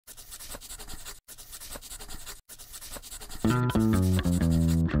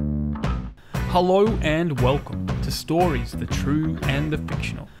Hello and welcome to Stories, the True and the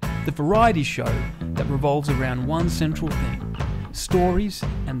Fictional, the variety show that revolves around one central theme: stories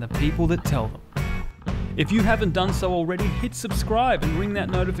and the people that tell them. If you haven't done so already, hit subscribe and ring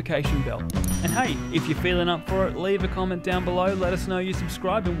that notification bell. And hey, if you're feeling up for it, leave a comment down below, let us know you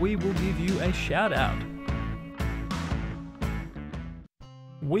subscribed and we will give you a shout out.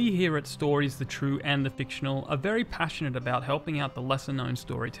 We here at Stories, the True and the Fictional are very passionate about helping out the lesser known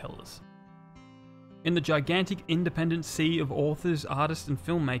storytellers. In the gigantic independent sea of authors, artists and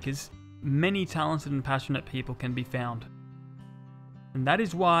filmmakers, many talented and passionate people can be found. And that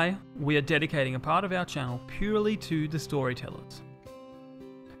is why we are dedicating a part of our channel purely to the storytellers.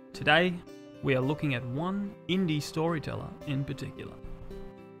 Today, we are looking at one indie storyteller in particular.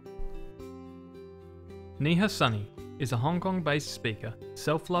 Neha Sonney is a Hong Kong-based speaker,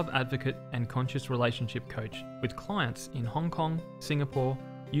 self-love advocate and conscious relationship coach with clients in Hong Kong, Singapore,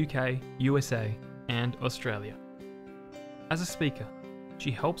 UK, USA, and Australia. As a speaker, she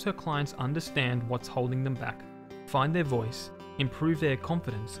helps her clients understand what's holding them back, find their voice, improve their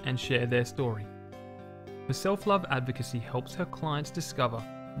confidence, and share their story. Her self-love advocacy helps her clients discover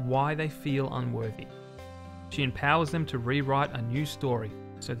why they feel unworthy. She empowers them to rewrite a new story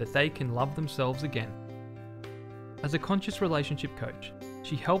so that they can love themselves again. As a conscious relationship coach,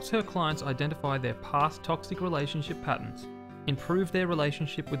 she helps her clients identify their past toxic relationship patterns, improve their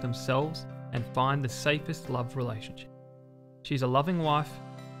relationship with themselves, and find the safest love relationship. She's a loving wife,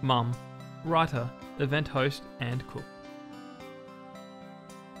 mum, writer, event host, and cook.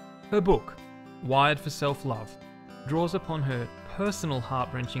 Her book, Wired for Self-Love, draws upon her personal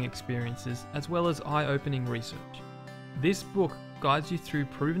heart-wrenching experiences as well as eye-opening research. This book guides you through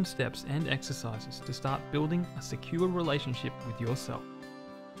proven steps and exercises to start building a secure relationship with yourself.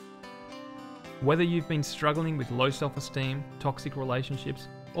 Whether you've been struggling with low self-esteem, toxic relationships,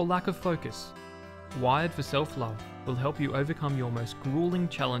 or lack of focus, Wired for Self-Love will help you overcome your most grueling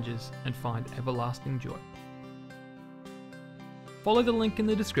challenges and find everlasting joy. Follow the link in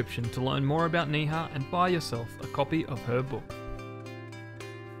the description to learn more about Neha and buy yourself a copy of her book.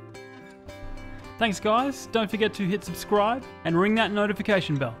 Thanks guys, don't forget to hit subscribe and ring that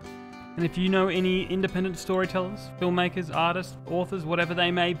notification bell. And if you know any independent storytellers, filmmakers, artists, authors, whatever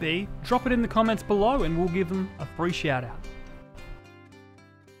they may be, drop it in the comments below and we'll give them a free shout out.